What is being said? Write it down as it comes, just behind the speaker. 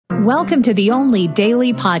Welcome to the only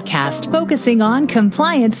daily podcast focusing on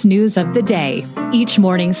compliance news of the day. Each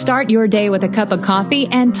morning, start your day with a cup of coffee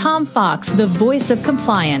and Tom Fox, the voice of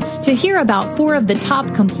compliance, to hear about 4 of the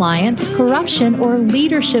top compliance, corruption, or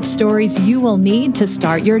leadership stories you will need to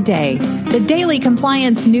start your day. The Daily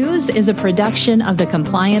Compliance News is a production of the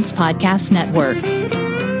Compliance Podcast Network.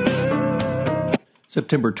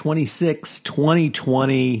 September 26,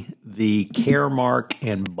 2020, the Caremark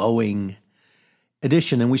and Boeing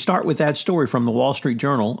edition. And we start with that story from the Wall Street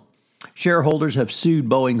Journal. Shareholders have sued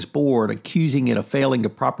Boeing's board, accusing it of failing to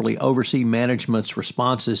properly oversee management's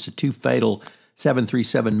responses to 2 fatal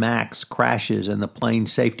 737 MAX crashes and the plane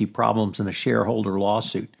safety problems in a shareholder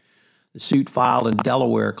lawsuit. The suit filed in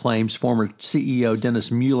Delaware claims former CEO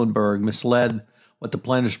Dennis Muhlenberg misled what the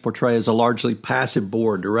plaintiffs portray as a largely passive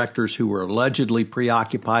board, directors who were allegedly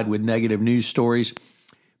preoccupied with negative news stories,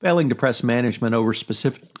 failing to press management over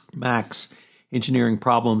specific MAX engineering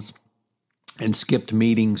problems, and skipped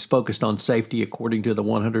meetings focused on safety, according to the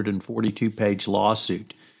 142-page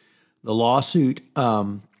lawsuit. The lawsuit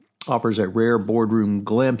offers a rare boardroom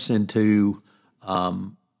glimpse into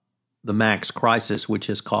the MAX crisis, which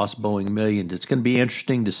has cost Boeing millions. It's going to be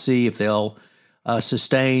interesting to see if they'll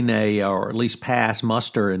sustain or at least pass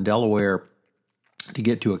muster in Delaware to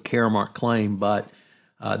get to a Caremark claim, but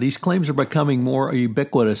these claims are becoming more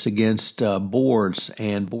ubiquitous against boards,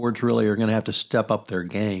 and boards really are going to have to step up their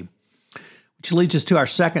game. Which leads us to our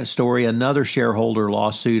second story, another shareholder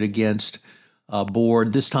lawsuit against a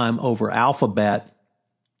board, this time over Alphabet,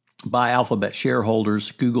 by Alphabet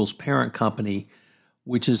shareholders, Google's parent company,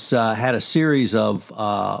 which has had a series of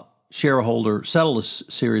settled a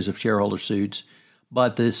series of shareholder suits.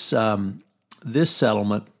 But this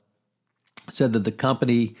settlement said that the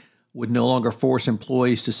company would no longer force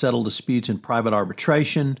employees to settle disputes in private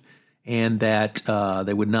arbitration, and that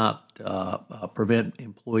they would not prevent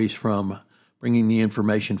employees from bringing the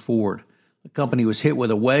information forward. The company was hit with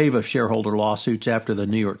a wave of shareholder lawsuits after the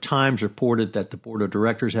New York Times reported that the board of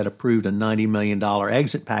directors had approved a $90 million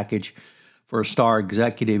exit package for a star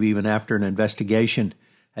executive even after an investigation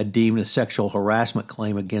had deemed a sexual harassment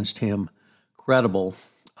claim against him credible.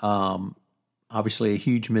 Obviously a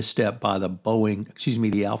huge misstep by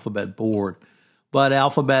the Alphabet board. But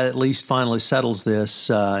Alphabet at least finally settles this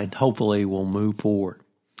and hopefully will move forward.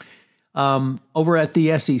 Over at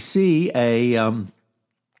the SEC, a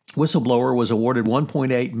whistleblower was awarded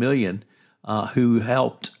 $1.8 million who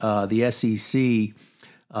helped the SEC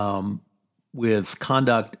with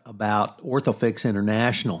conduct about Orthofix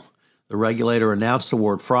International. The regulator announced the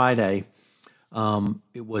award Friday.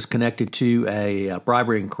 It was connected to a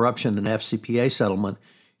bribery and corruption and FCPA settlement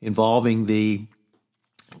involving the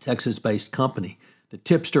Texas-based company. The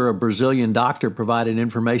tipster, a Brazilian doctor, provided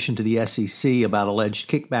information to the SEC about alleged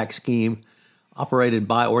kickback scheme operated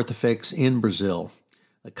by Orthofix in Brazil.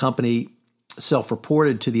 The company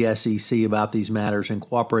self-reported to the SEC about these matters and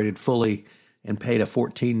cooperated fully and paid a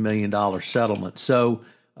 $14 million settlement. So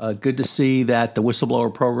good to see that the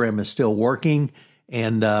whistleblower program is still working,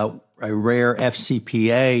 and a rare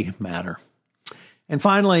FCPA matter. And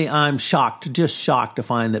finally, I'm just shocked to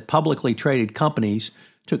find that publicly traded companies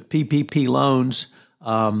took PPP loans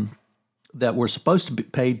that were supposed to be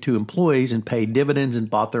paid to employees and paid dividends and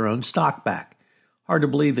bought their own stock back. Hard to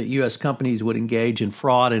believe that U.S. companies would engage in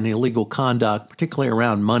fraud and illegal conduct, particularly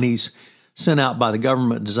around monies sent out by the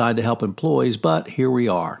government designed to help employees, but here we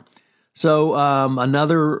are. So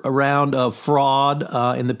another round of fraud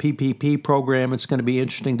in the PPP program. It's going to be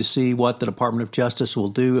interesting to see what the Department of Justice will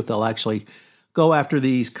do, if they'll actually go after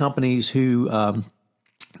these companies who not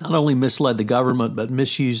only misled the government but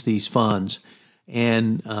misused these funds.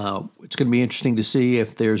 And it's going to be interesting to see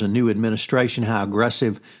if there's a new administration, how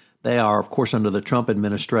aggressive they are. Of course, under the Trump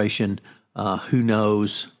administration, who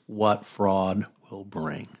knows what fraud will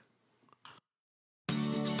bring.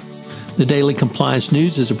 The Daily Compliance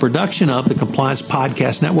News is a production of the Compliance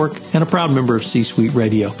Podcast Network and a proud member of C-Suite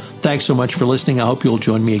Radio. Thanks so much for listening. I hope you'll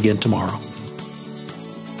join me again tomorrow.